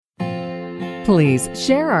Please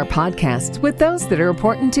share our podcasts with those that are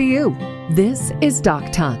important to you. This is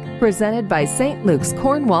Doc Talk, presented by St. Luke's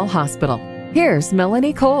Cornwall Hospital. Here's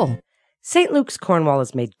Melanie Cole. St. Luke's Cornwall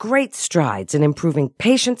has made great strides in improving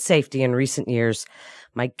patient safety in recent years.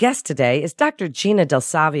 My guest today is Dr. Gina Del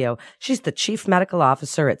Savio. She's the Chief Medical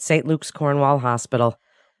Officer at St. Luke's Cornwall Hospital.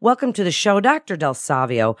 Welcome to the show, Dr. Del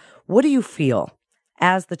Savio. What do you feel,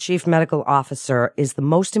 as the Chief Medical Officer, is the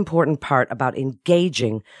most important part about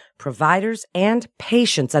engaging providers and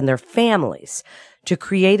patients and their families to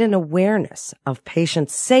create an awareness of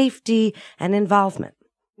patient safety and involvement?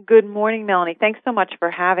 Good morning, Melanie. Thanks so much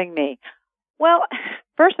for having me. Well,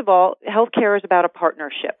 first of all, healthcare is about a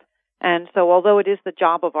partnership. And so although it is the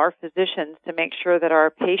job of our physicians to make sure that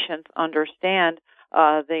our patients understand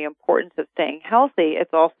the importance of staying healthy,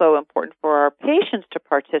 it's also important for our patients to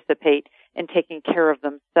participate in taking care of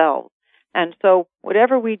themselves. And so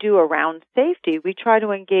whatever we do around safety, we try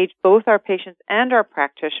to engage both our patients and our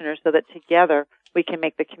practitioners so that together we can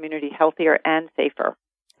make the community healthier and safer.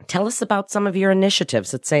 Tell us about some of your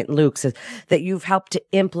initiatives at St. Luke's that you've helped to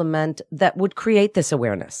implement that would create this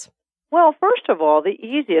awareness. Well, first of all, the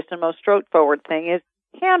easiest and most straightforward thing is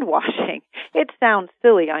hand washing. It sounds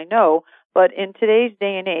silly, I know, but in today's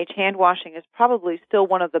day and age, hand washing is probably still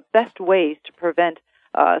one of the best ways to prevent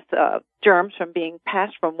germs from being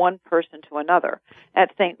passed from one person to another.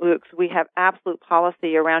 At St. Luke's, we have absolute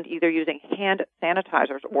policy around either using hand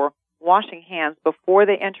sanitizers or washing hands before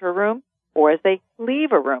they enter a room or as they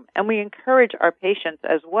leave a room. And we encourage our patients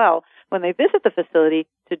as well, when they visit the facility,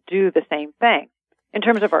 to do the same thing. In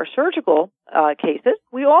terms of our surgical cases,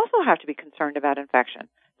 we also have to be concerned about infection.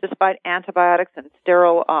 Despite antibiotics and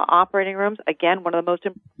sterile operating rooms, again, one of the most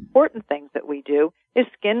important things that we do is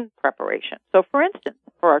skin preparation. So, for instance,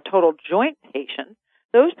 for our total joint patients,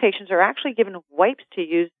 those patients are actually given wipes to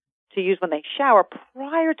use when they shower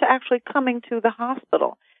prior to actually coming to the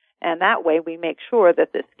hospital. And that way we make sure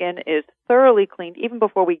that the skin is thoroughly cleaned even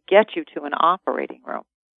before we get you to an operating room.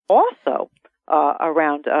 Also,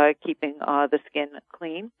 around keeping the skin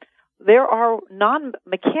clean, there are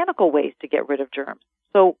non-mechanical ways to get rid of germs.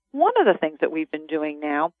 So one of the things that we've been doing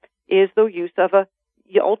now is the use of a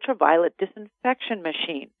ultraviolet disinfection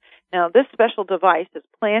machine. Now, this special device is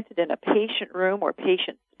planted in a patient room or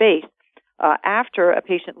patient space after a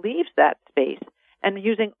patient leaves that space, and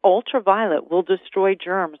using ultraviolet will destroy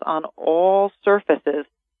germs on all surfaces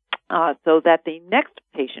so that the next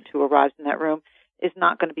patient who arrives in that room is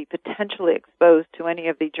not going to be potentially exposed to any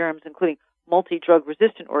of the germs, including multi-drug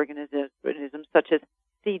resistant organisms such as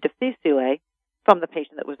C. difficile from the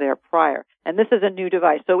patient that was there prior. And this is a new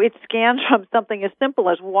device. So it scans from something as simple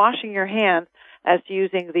as washing your hands as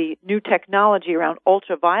using the new technology around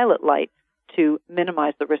ultraviolet light to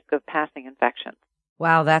minimize the risk of passing infections.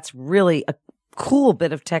 Wow, that's really a cool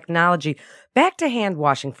bit of technology. Back to hand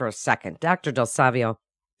washing for a second. Dr. Del Savio,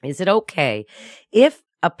 is it okay if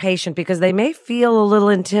a patient, because they may feel a little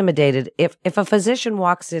intimidated, if a physician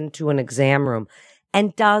walks into an exam room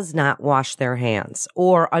and does not wash their hands,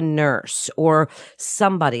 or a nurse or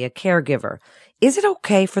somebody, a caregiver, is it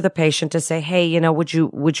okay for the patient to say, hey, would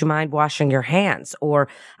you mind washing your hands? Or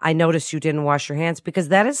I noticed you didn't wash your hands, because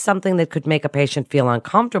that is something that could make a patient feel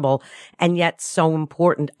uncomfortable, and yet so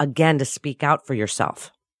important, again, to speak out for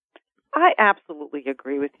yourself. I absolutely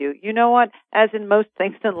agree with you. You know what? As in most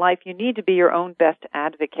things in life, you need to be your own best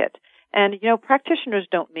advocate. And, practitioners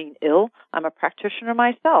don't mean ill. I'm a practitioner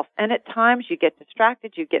myself. And at times you get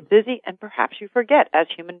distracted, you get busy, and perhaps you forget, as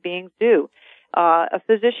human beings do. A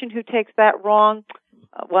physician who takes that wrong,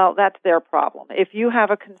 well, that's their problem. If you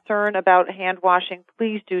have a concern about hand washing,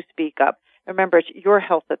 please do speak up. Remember, it's your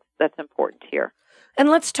health that's important here. And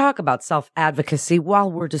let's talk about self-advocacy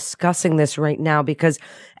while we're discussing this right now, because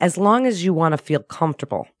as long as you want to feel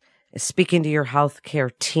comfortable speaking to your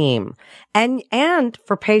healthcare team and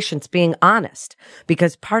for patients being honest,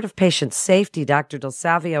 because part of patient safety, Dr. Del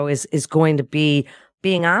Savio, is going to be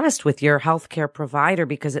being honest with your healthcare provider,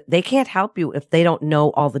 because they can't help you if they don't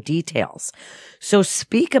know all the details. So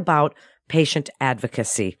speak about patient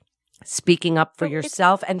advocacy, speaking up for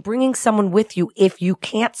yourself and bringing someone with you if you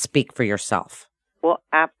can't speak for yourself. Well,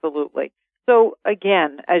 absolutely. So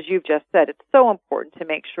again, as you've just said, it's so important to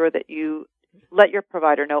make sure that you let your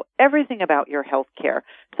provider know everything about your health care.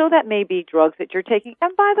 So that may be drugs that you're taking.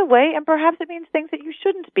 And by the way, and perhaps it means things that you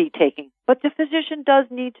shouldn't be taking. But the physician does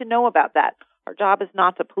need to know about that. Our job is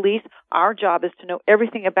not to police. Our job is to know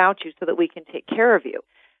everything about you so that we can take care of you.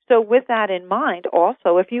 So with that in mind,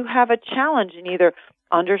 also, if you have a challenge in either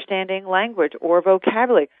understanding language or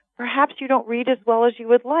vocabulary, perhaps you don't read as well as you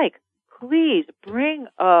would like, please bring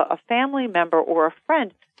a family member or a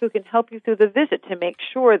friend who can help you through the visit to make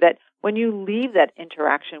sure that when you leave that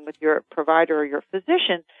interaction with your provider or your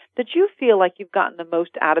physician, that you feel like you've gotten the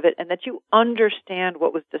most out of it and that you understand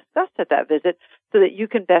what was discussed at that visit so that you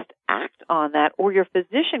can best act on that, or your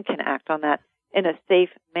physician can act on that in a safe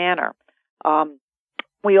manner.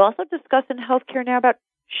 We also discuss in healthcare now about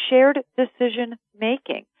shared decision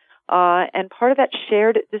making. And part of that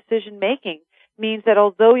shared decision making means that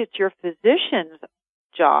although it's your physician's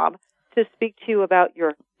job to speak to you about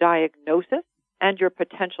your diagnosis and your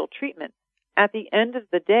potential treatment, at the end of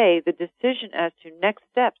the day, the decision as to next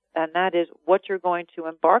steps, and that is what you're going to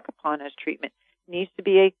embark upon as treatment, needs to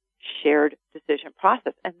be a shared decision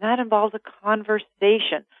process. And that involves a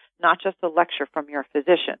conversation, not just a lecture from your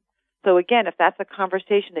physician. So again, if that's a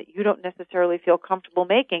conversation that you don't necessarily feel comfortable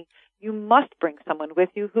making, you must bring someone with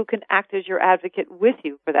you who can act as your advocate with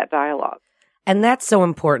you for that dialogue. And that's so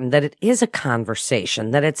important, that it is a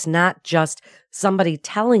conversation, that it's not just somebody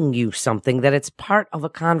telling you something, that it's part of a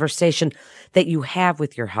conversation that you have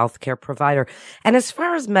with your healthcare provider. And as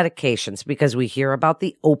far as medications, because we hear about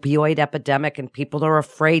the opioid epidemic and people are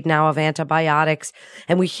afraid now of antibiotics,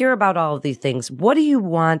 and we hear about all of these things, what do you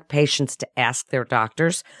want patients to ask their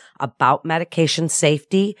doctors about medication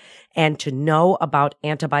safety and to know about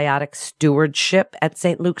antibiotic stewardship at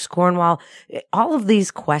St. Luke's Cornwall? All of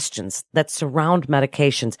these questions that surround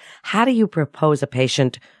medications, how do you propose a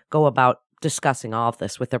patient go about discussing all of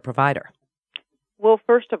this with their provider? Well,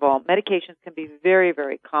 first of all, medications can be very,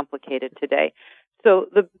 very complicated today. So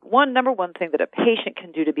the number one thing that a patient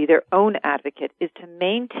can do to be their own advocate is to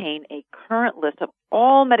maintain a current list of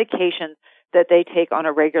all medications that they take on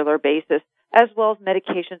a regular basis, as well as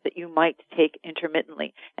medications that you might take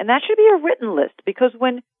intermittently. And that should be a written list, because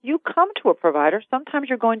when you come to a provider, sometimes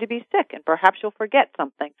you're going to be sick and perhaps you'll forget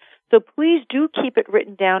something. So please do keep it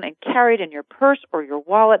written down and carry it in your purse or your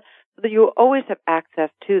wallet so that you'll always have access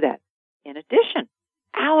to that. In addition,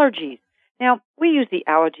 allergies. Now, we use the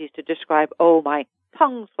allergies to describe, my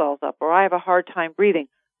tongue swells up or I have a hard time breathing,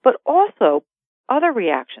 but also other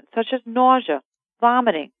reactions such as nausea,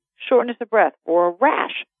 vomiting, shortness of breath, or a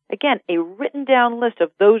rash. Again, a written down list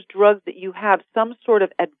of those drugs that you have some sort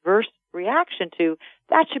of adverse reaction to,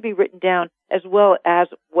 that should be written down, as well as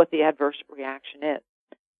what the adverse reaction is.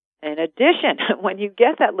 In addition, when you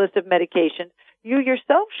get that list of medications, you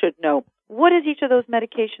yourself should know, what is each of those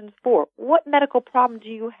medications for? What medical problem do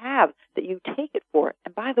you have that you take it for?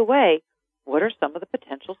 And by the way, what are some of the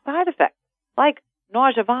potential side effects? Like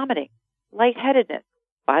nausea, vomiting, lightheadedness.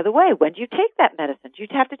 By the way, when do you take that medicine? Do you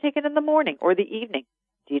have to take it in the morning or the evening?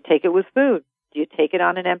 Do you take it with food? Do you take it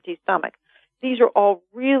on an empty stomach? These are all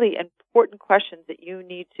really important questions that you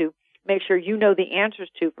need to make sure you know the answers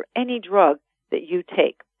to for any drug that you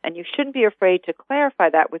take. And you shouldn't be afraid to clarify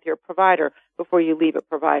that with your provider before you leave a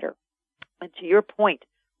provider. And to your point,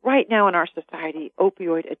 right now in our society,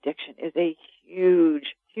 opioid addiction is a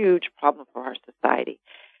huge, huge problem for our society.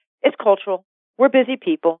 It's cultural. We're busy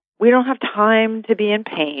people. We don't have time to be in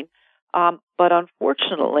pain. But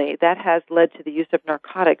unfortunately, that has led to the use of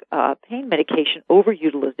narcotic pain medication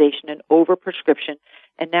overutilization and overprescription,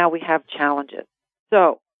 and now we have challenges.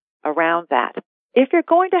 So, around that, if you're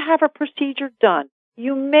going to have a procedure done,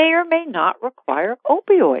 you may or may not require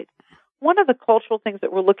opioids. One of the cultural things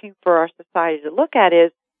that we're looking for our society to look at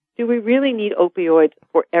is, do we really need opioids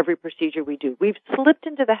for every procedure we do? We've slipped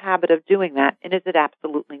into the habit of doing that, and is it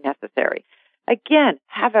absolutely necessary? Again,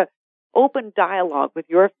 have an open dialogue with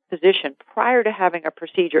your physician prior to having a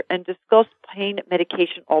procedure and discuss pain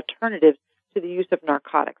medication alternatives to the use of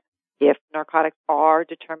narcotics. If narcotics are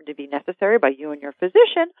determined to be necessary by you and your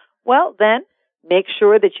physician, well, then make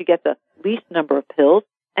sure that you get the least number of pills,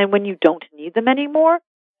 and when you don't need them anymore,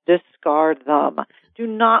 discard them. Do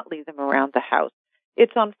not leave them around the house.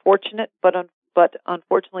 It's unfortunate, but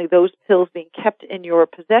unfortunately those pills being kept in your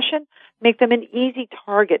possession make them an easy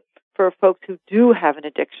target for folks who do have an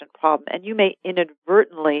addiction problem, and you may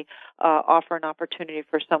inadvertently offer an opportunity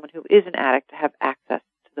for someone who is an addict to have access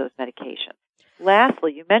to those medications.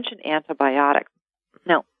 Lastly, you mentioned antibiotics.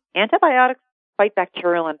 Now, antibiotics fight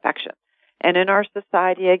bacterial infection, and in our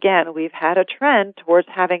society, again, we've had a trend towards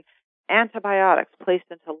having antibiotics placed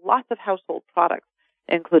into lots of household products,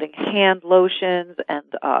 including hand lotions and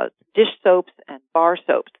dish soaps and bar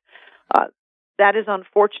soaps. That is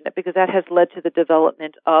unfortunate because that has led to the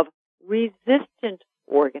development of resistant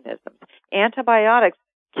organisms. Antibiotics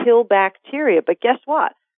kill bacteria, but guess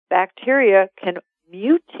what? Bacteria can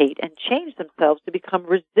mutate and change themselves to become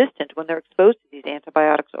resistant when they're exposed to these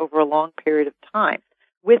antibiotics over a long period of time.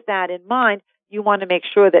 With that in mind, you want to make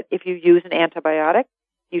sure that if you use an antibiotic,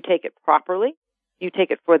 you take it properly, you take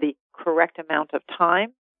it for the correct amount of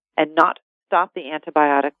time, and not stop the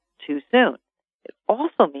antibiotic too soon. It's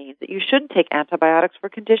also means that you shouldn't take antibiotics for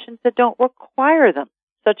conditions that don't require them,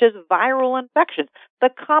 such as viral infections. The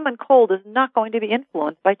common cold is not going to be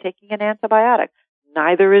influenced by taking an antibiotic.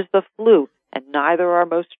 Neither is the flu, and neither are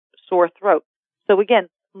most sore throats. So again,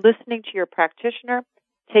 listening to your practitioner,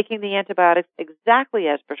 taking the antibiotics exactly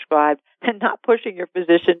as prescribed, and not pushing your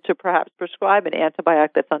physician to perhaps prescribe an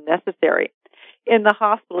antibiotic that's unnecessary. In the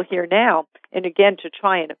hospital here now, and again, to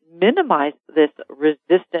try and minimize this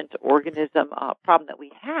resistant organism problem that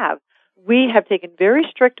we have taken very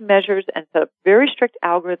strict measures and set up very strict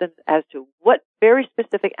algorithms as to what very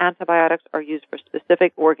specific antibiotics are used for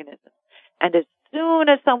specific organisms. And as soon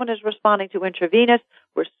as someone is responding to intravenous,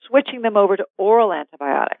 we're switching them over to oral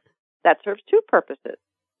antibiotics. That serves two purposes.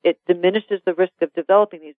 It diminishes the risk of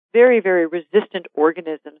developing these very, very resistant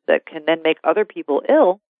organisms that can then make other people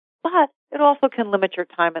ill, but it also can limit your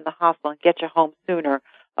time in the hospital and get you home sooner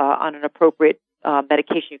on an appropriate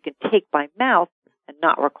medication you can take by mouth and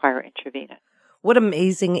not require intravenous. What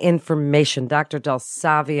amazing information, Dr. Del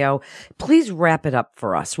Savio. Please wrap it up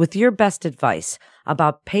for us with your best advice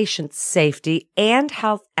about patient safety and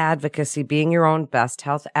health advocacy, being your own best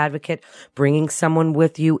health advocate, bringing someone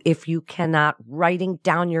with you if you cannot, writing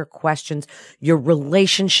down your questions, your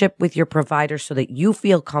relationship with your provider so that you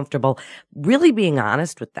feel comfortable, really being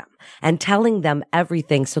honest with them and telling them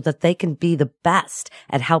everything so that they can be the best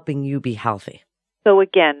at helping you be healthy. So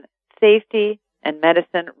again, safety and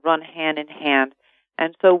medicine run hand in hand.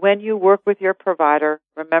 And so when you work with your provider,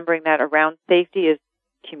 remembering that around safety is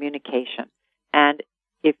communication. And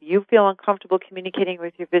if you feel uncomfortable communicating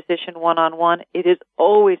with your physician one-on-one, it is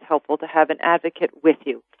always helpful to have an advocate with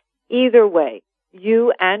you. Either way,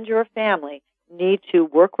 you and your family need to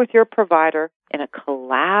work with your provider in a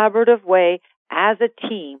collaborative way as a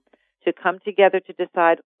team to come together to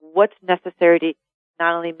decide what's necessary to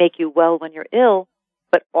not only make you well when you're ill,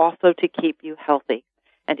 but also to keep you healthy.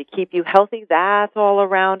 And to keep you healthy, that's all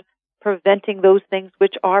around preventing those things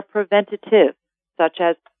which are preventative, such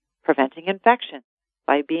as preventing infection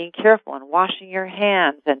by being careful and washing your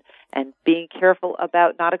hands and being careful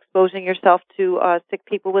about not exposing yourself to sick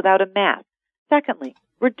people without a mask. Secondly,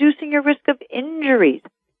 reducing your risk of injuries.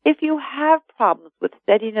 If you have problems with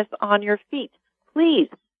steadiness on your feet, please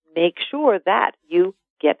make sure that you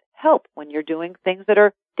get help when you're doing things that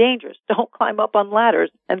are dangerous. Don't climb up on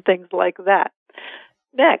ladders and things like that.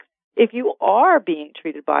 Next, if you are being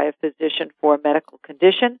treated by a physician for a medical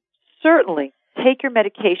condition, certainly take your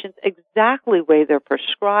medications exactly the way they're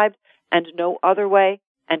prescribed and no other way.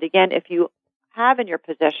 And again, if you have in your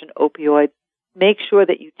possession opioids, make sure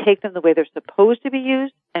that you take them the way they're supposed to be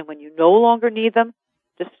used, and when you no longer need them,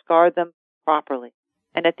 discard them properly.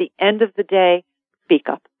 And at the end of the day, speak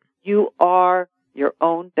up. You are your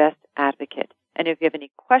own best advocate. And if you have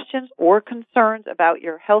any questions or concerns about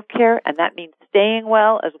your health care, and that means staying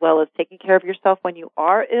well as taking care of yourself when you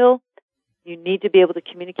are ill, you need to be able to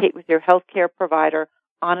communicate with your health care provider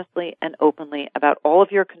honestly and openly about all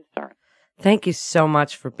of your concerns. Thank you so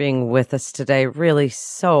much for being with us today. Really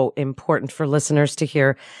so important for listeners to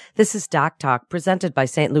hear. This is Doc Talk, presented by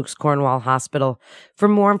St. Luke's Cornwall Hospital. For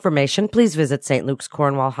more information, please visit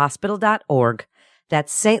stlukescornwallhospital.org.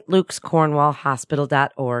 That's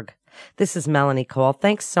stlukescornwallhospital.org. This is Melanie Cole.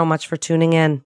 Thanks so much for tuning in.